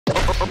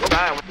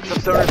Alright, what's up,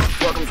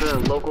 stoners? Welcome to the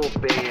local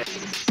band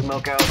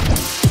Smokeout.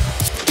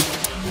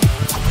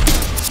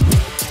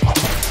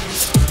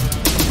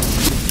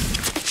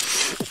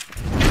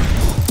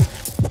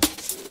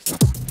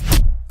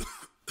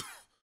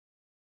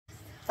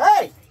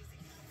 Hey!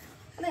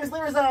 My name is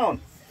Liverzone.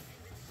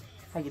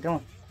 How you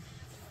doing?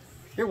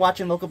 You're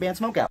watching local band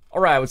Smokeout.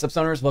 Alright, what's up,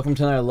 stoners? Welcome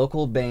to another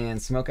local band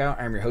Smokeout.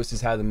 I'm your host,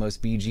 who's had the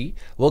most BG.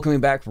 Welcoming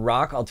back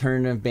rock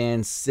alternative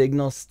band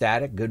Signal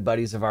Static, good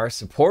buddies of ours,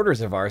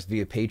 supporters of ours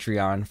via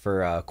Patreon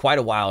for quite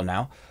a while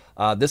now.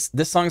 This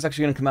song is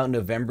actually going to come out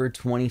November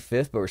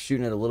 25th, but we're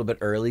shooting it a little bit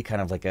early,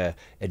 kind of like a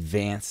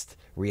advanced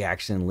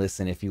reaction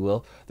listen, if you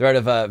will. They're out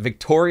of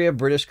Victoria,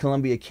 British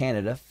Columbia,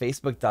 Canada.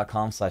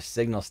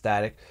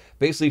 Facebook.com/signalstatic.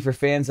 Basically, for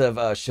fans of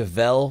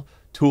Chevelle,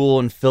 Tool,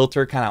 and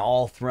Filter, kind of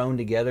all thrown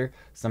together,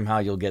 somehow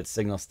you'll get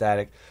Signal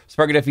Static.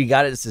 Spark it if you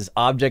got it. This is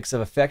Objects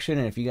of Affection,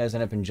 and if you guys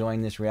end up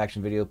enjoying this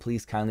reaction video,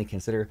 please kindly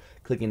consider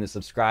clicking the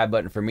subscribe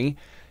button for me.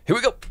 Here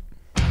we go.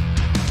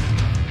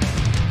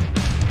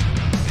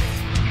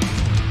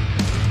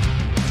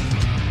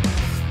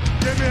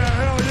 Give me a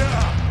hell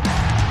yeah!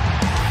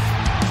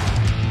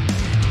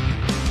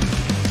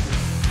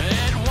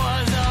 It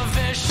was a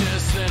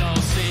vicious little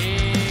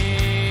seed,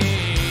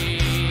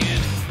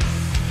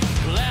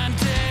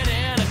 planted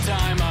in a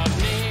time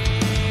of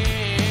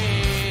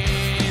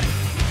need.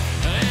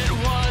 It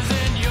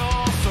wasn't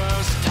your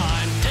first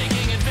time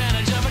taking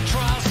advantage of a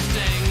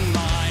trusting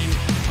mind,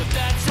 but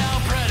that's how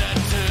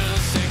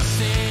predators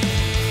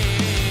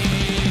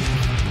succeed.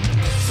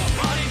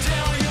 Somebody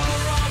tell your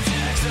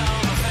objects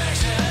of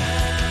affection.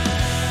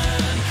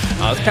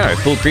 Oh, it's kind of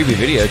a cool, creepy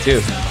video,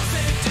 too.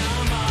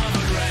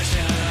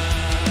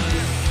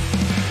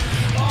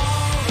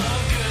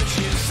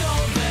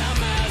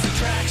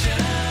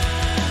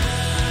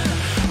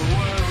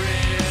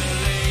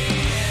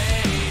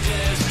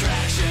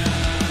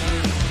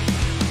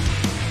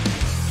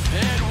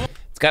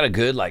 It's got a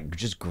good, like,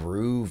 just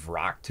groove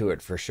rock to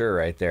it for sure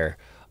right there.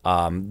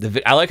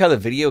 I like how the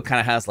video kind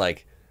of has,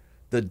 like,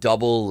 the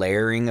double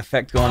layering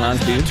effect going on,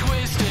 too.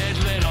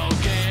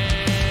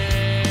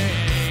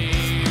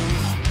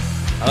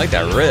 I like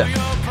that riff.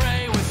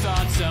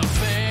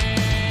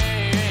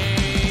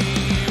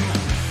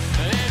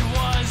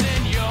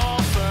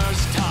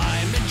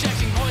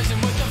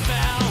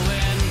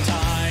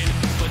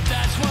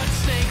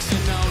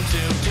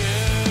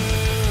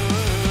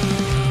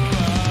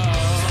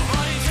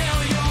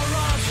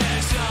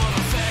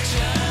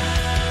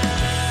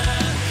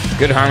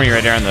 Good harmony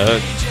right there on the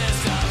hook.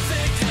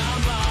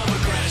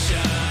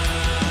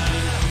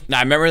 Now,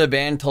 I remember the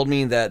band told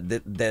me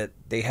that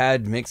they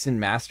had mixed and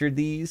mastered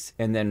these,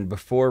 and then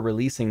before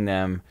releasing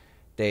them,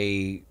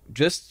 they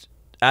just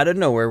out of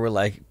nowhere were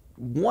like,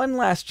 one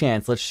last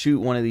chance, let's shoot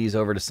one of these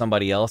over to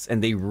somebody else,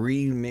 and they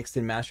remixed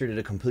and mastered it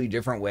a completely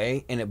different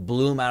way, and it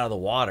blew them out of the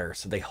water.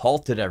 So they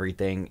halted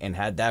everything and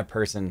had that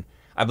person,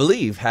 I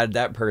believe, had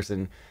that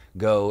person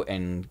go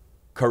and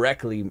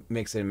correctly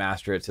mix and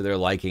master it to their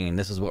liking, and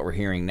this is what we're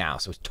hearing now.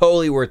 So it's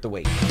totally worth the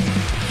wait.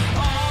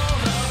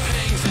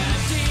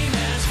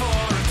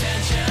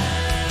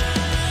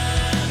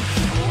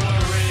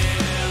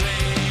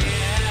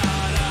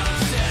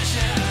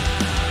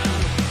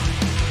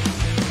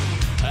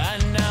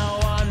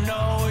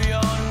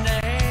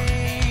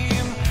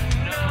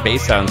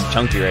 Bass sounds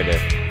chunky right there.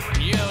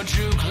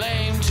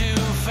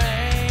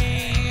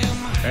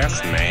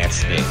 That's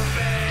nasty.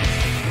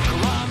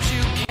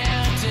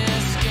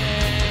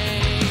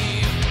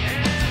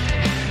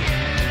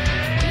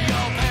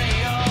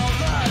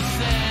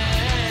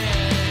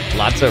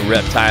 Lots of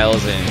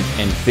reptiles and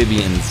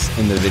amphibians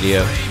in the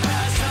video.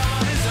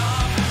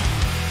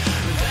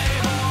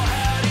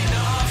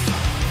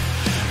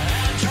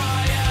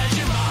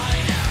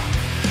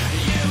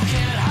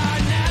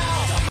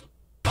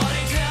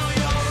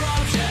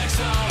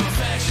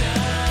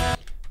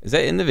 Is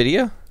that in the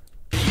video?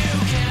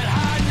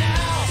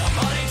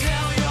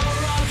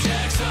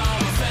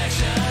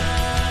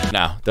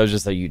 No, that was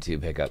just a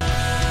YouTube hiccup.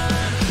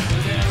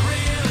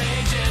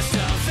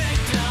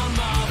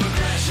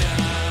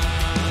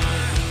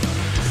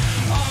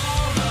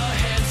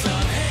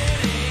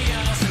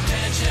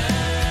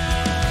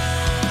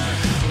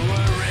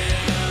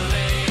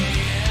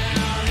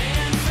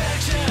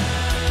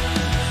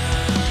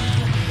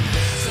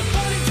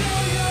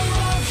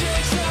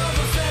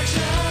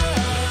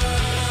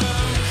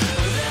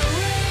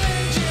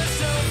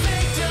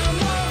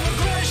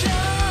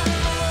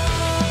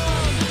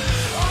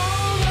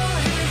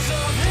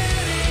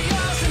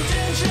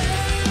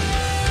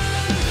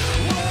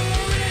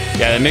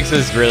 Yeah, the mix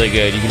is really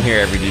good. You can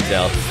hear every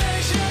detail.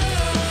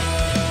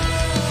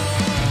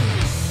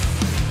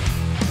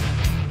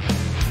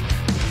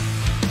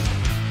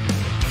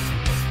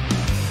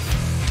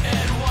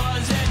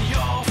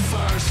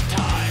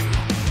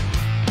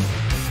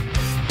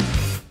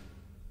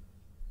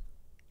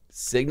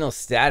 Signal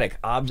Static,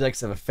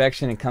 Objects of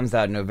Affection. It comes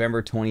out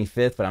November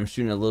 25th, but I'm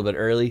shooting a little bit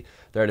early.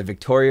 They're out of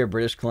Victoria,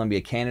 British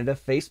Columbia, Canada.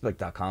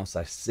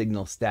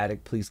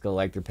 Facebook.com/signalstatic. Please go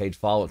like their page,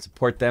 follow, and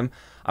support them.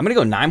 I'm going to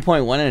go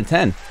 9.1 out of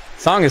 10.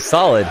 Song is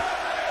solid.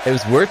 It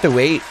was worth the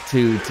wait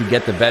to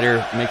get the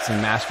better mix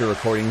and master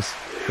recordings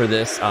for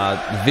this.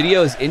 The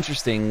video is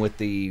interesting with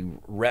the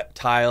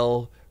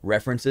reptile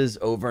references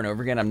over and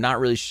over again. I'm not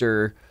really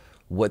sure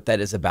what that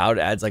is about.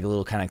 It adds like a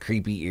little kind of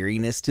creepy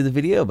eeriness to the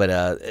video, but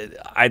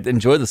I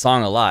enjoyed the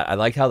song a lot. I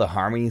like how the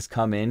harmonies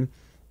come in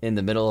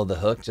the middle of the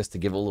hook just to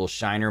give it a little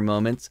shiner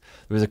moments.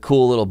 There was a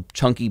cool little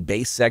chunky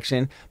bass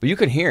section, but you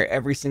could hear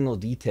every single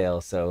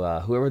detail. So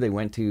whoever they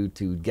went to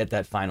get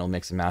that final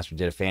mix and master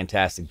did a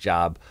fantastic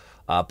job.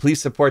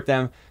 Please support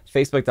them.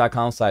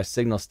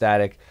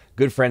 Facebook.com/signalstatic.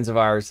 Good friends of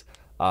ours.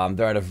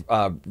 They're out of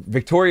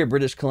Victoria,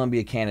 British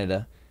Columbia,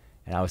 Canada.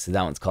 And obviously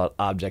that one's called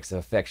Objects of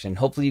Affection.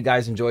 Hopefully you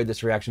guys enjoyed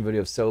this reaction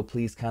video. If so,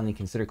 please kindly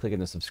consider clicking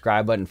the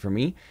subscribe button for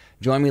me.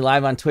 Join me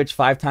live on Twitch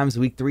 5 times a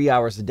week, 3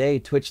 hours a day.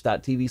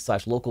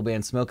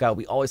 Twitch.tv/localbandsmokeout.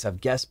 We always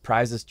have guests,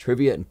 prizes,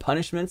 trivia, and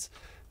punishments.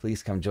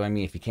 Please come join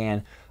me if you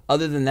can.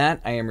 Other than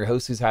that, I am your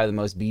host who's higher than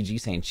most, BG,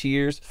 saying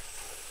cheers.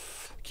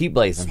 Keep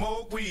blazing.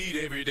 Smoke weed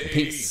every day.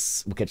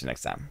 Peace. We'll catch you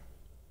next time.